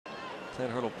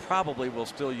Clint Hurdle probably will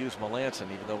still use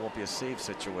Melanson, even though it won't be a save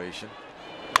situation.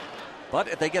 But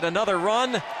if they get another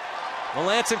run,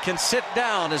 Melanson can sit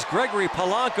down as Gregory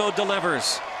Polanco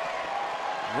delivers.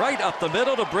 Right up the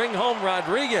middle to bring home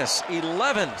Rodriguez.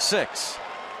 11-6.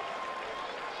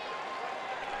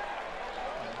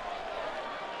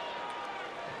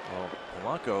 Well,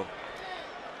 Polanco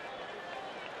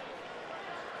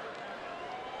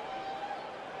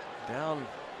down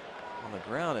on the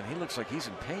ground, and he looks like he's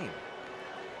in pain.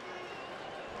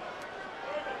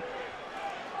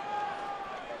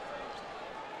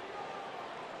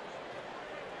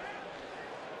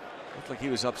 Looked like he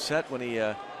was upset when he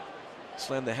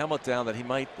slammed the helmet down that he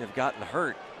might have gotten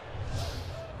hurt.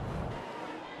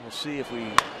 We'll see if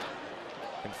we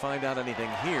can find out anything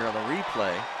here on the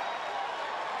replay.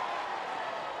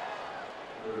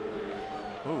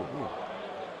 Ooh.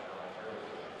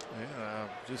 Yeah,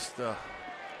 just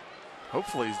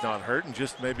hopefully he's not hurt and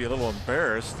just maybe a little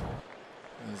embarrassed.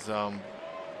 As, turning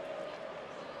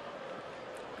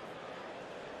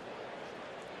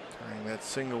that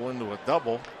single into a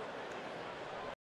double.